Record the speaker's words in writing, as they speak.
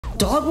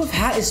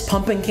DogWifHat is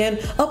pumping again,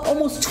 up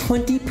almost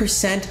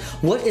 20%.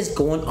 What is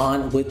going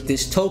on with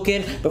this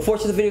token? Before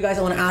to the video, guys,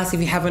 I want to ask, if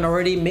you haven't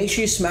already, make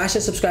sure you smash the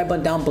subscribe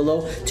button down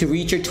below to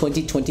reach your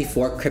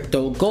 2024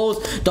 crypto goals.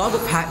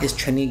 DogWifHat is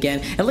trending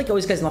again, and like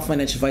always, guys, not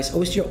financial advice,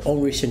 always do your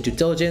own research and due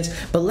diligence.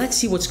 But let's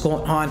see what's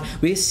going on.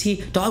 We see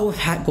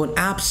DogWifHat going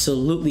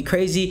absolutely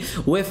crazy,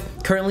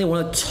 with currently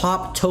one of the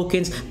top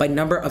tokens by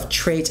number of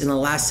trades in the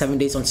last 7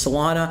 days on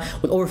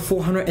Solana, with over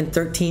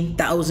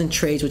 413,000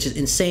 trades, which is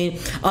insane.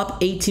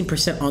 Up 18%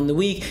 on the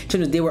week.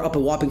 Today they were up a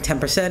whopping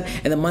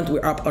 10%, and the month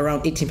we're up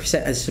around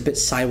 18% as a bit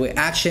sideways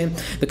action.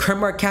 The current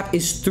market cap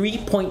is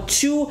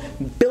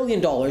 $3.2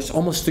 billion,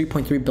 almost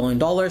 $3.3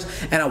 billion.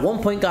 And at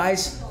one point,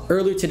 guys,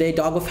 earlier today,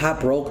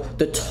 DogWifHat broke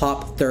the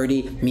top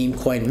 30 meme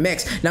coin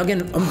mix. Now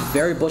again, I'm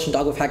very bullish on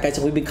DogWifHat, guys,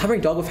 and we've been covering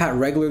DogWifHat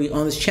regularly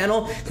on this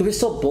channel because we're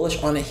so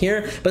bullish on it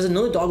here. But there's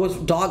another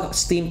dog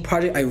Steam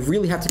project I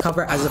really have to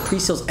cover, as the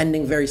pre-sale's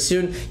ending very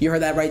soon. You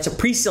heard that right, it's a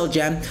pre-sale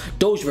gem,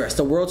 Dogeverse,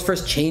 the world's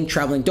first chain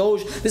traveling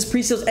Doge. This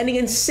pre-sale's ending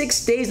in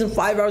 6 days and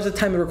 5 hours at the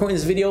time of recording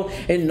this video,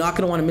 and you're not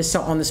going to want to miss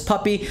out on this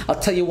puppy. I'll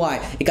tell you why.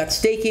 It got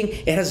staking,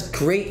 it has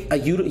great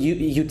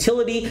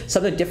utility,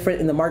 something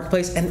different in the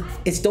marketplace, and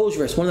it's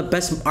Dogeverse, one of the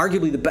best,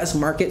 arguably the best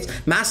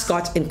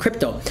mascots in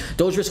crypto.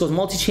 Dogeverse goes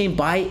multi-chain,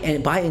 buy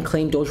and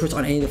claim Dogeverse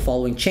on any of the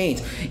following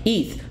chains: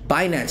 ETH,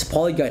 Binance,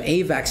 Polygon,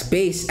 AVAX,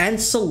 Base, and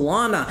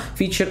Solana,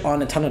 featured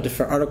on a ton of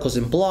different articles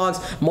and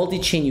blogs.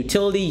 Multi-chain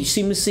utility, you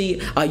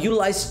seamlessly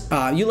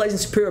utilizing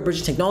superior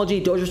bridging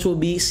technology. Dogeverse will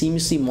be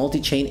seamlessly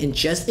multi-chain in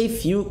just a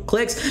few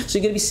clicks, so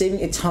you're going to be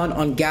saving a ton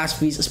on gas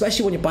fees,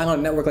 especially when you're buying on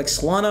a network like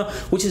Solana,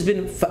 which has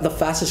been the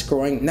fastest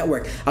growing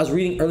network. I was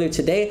reading earlier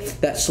today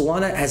that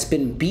Solana has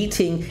been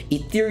beating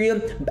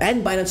Ethereum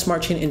and Binance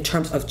Smart Chain in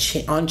terms of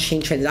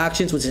on-chain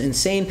transactions, which is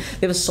insane.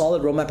 They have a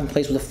solid roadmap in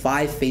place with a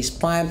 5-phase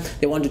plan.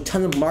 They want to do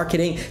tons of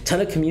marketing,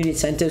 ton of community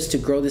incentives to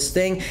grow this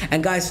thing.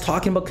 And guys,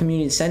 talking about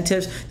community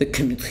incentives, the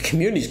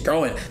community's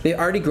growing. They've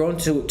already grown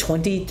to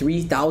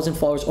 23,000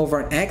 followers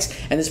over on X,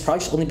 and this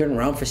project's only been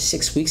around for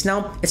 6 weeks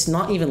now. It's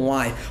not even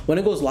live. When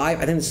it goes live,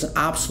 I think this is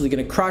absolutely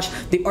going to crush.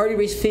 They've already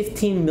raised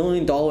 $15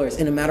 million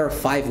in a matter of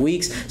 5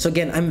 weeks. So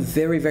again, I'm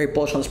very, very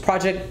bullish on this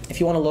project. If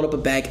you want to load up a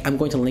bag, I'm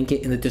going to link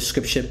it in the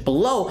description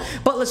below.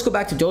 But let's go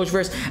back to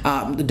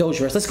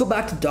Dogeverse. Let's go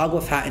back to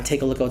DogWifHat and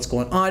take a look at what's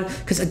going on,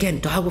 because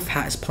again,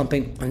 DogWifHat is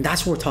pumping, and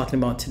that's what we're talking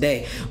about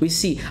today. We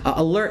see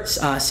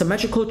alerts,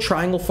 symmetrical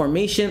triangle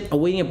formation,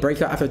 awaiting a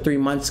breakout after 3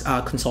 months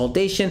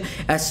consolidation.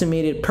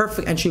 Estimated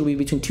perfect entry will be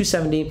between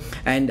 270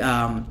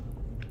 and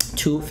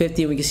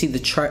 250. We can see the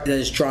chart that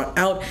is drawn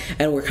out,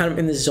 and we're kind of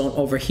in this zone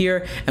over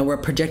here, and we're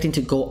projecting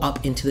to go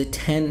up into the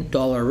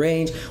 $10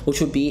 range,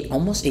 which would be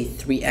almost a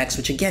 3x,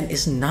 which again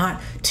is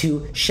not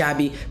too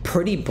shabby.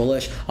 Pretty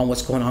bullish on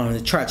what's going on in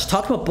the charts.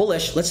 Talking about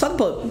bullish, let's talk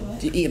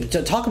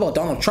about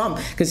Donald Trump,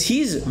 because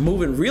he's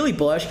moving really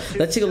bullish.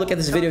 Let's take a look at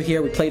this video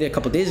here. We played it a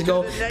couple days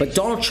ago, but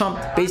Donald Trump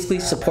basically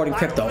supporting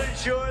crypto. I will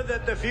ensure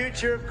that the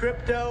future of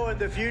crypto and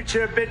the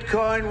future of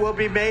Bitcoin will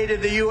be made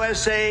in the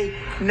USA,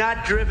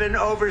 not driven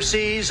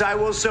overseas. I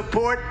will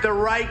support the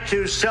right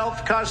to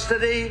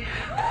self-custody.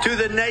 To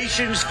the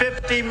nation's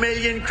 50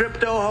 million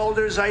crypto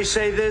holders, I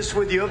say this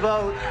with your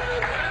vote.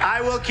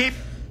 I will keep...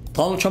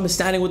 Donald Trump is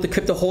standing with the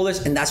crypto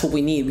holders, and that's what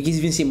we need. We can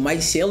even see Mike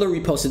Saylor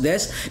reposted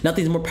this.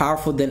 Nothing's more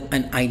powerful than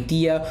an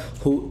idea.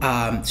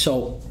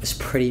 So it's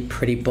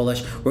pretty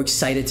bullish. We're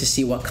excited to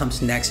see what comes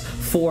next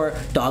for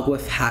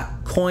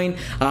DogWifHat coin.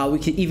 We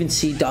can even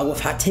see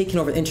DogWifHat taking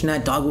over the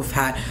internet.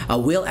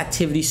 DogWifHat whale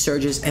activity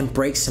surges and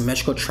breaks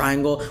symmetrical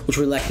triangle, which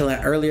we were looking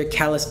at earlier.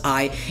 Catalyst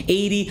I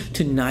 80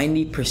 to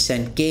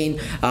 90% gain.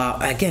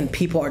 Again,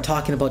 people are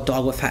talking about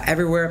DogWifHat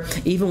everywhere.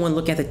 Even when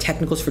looking at the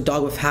technicals for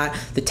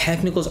DogWifHat, the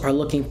technicals are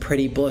looking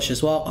pretty bullish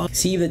as well.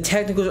 See, the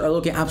technicals are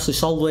looking absolutely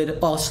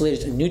solid,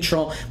 oscillators and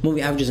neutral,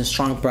 moving averages and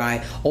strong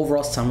buy.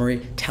 Overall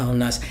summary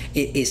telling us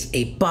it is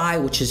a buy,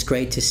 which is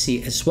great to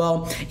see as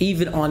well.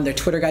 Even on their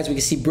Twitter, guys, we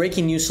can see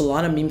breaking news: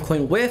 Solana meme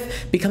coin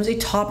WIF becomes a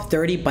top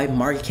 30 by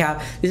market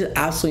cap. This is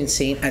absolutely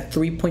insane at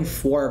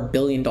 $3.4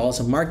 billion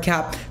of market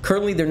cap.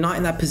 Currently, they're not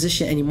in that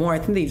position anymore. I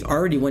think they've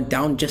already went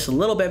down just a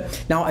little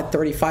bit, now at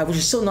 35, which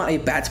is still not a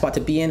bad spot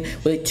to be in,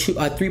 with a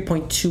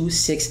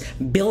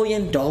 $3.26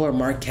 billion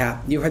market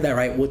cap. You heard that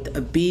right, with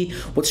a B,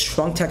 with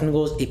strong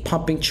technicals, a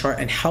pumping chart,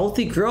 and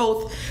healthy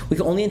growth. We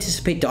can only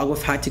anticipate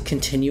DogWifHat to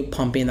continue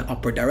pumping in the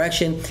upward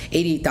direction.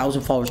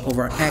 88,000 followers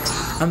over on X.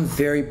 I'm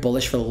very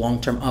bullish for the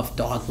long term of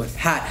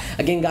DogWifHat.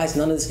 Again, guys,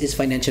 none of this is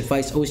financial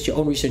advice. Always do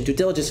your own research and due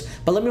diligence.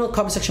 But let me know in the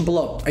comment section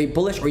below. Are you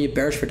bullish or are you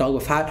bearish for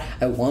DogWifHat?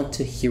 I want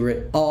to hear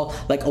it all.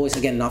 Like always,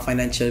 again, not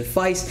financial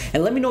advice.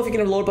 And let me know if you're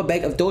going to load up a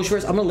bag of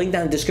Dogeverse. I'm going to link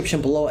that in the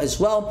description below as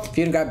well. If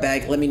you're going to grab a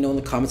bag, let me know in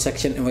the comment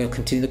section, and we'll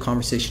continue the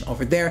conversation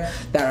over there.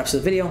 That wraps up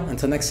the video.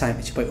 Until next time,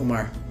 it's your boy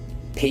Umar.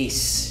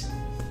 Peace.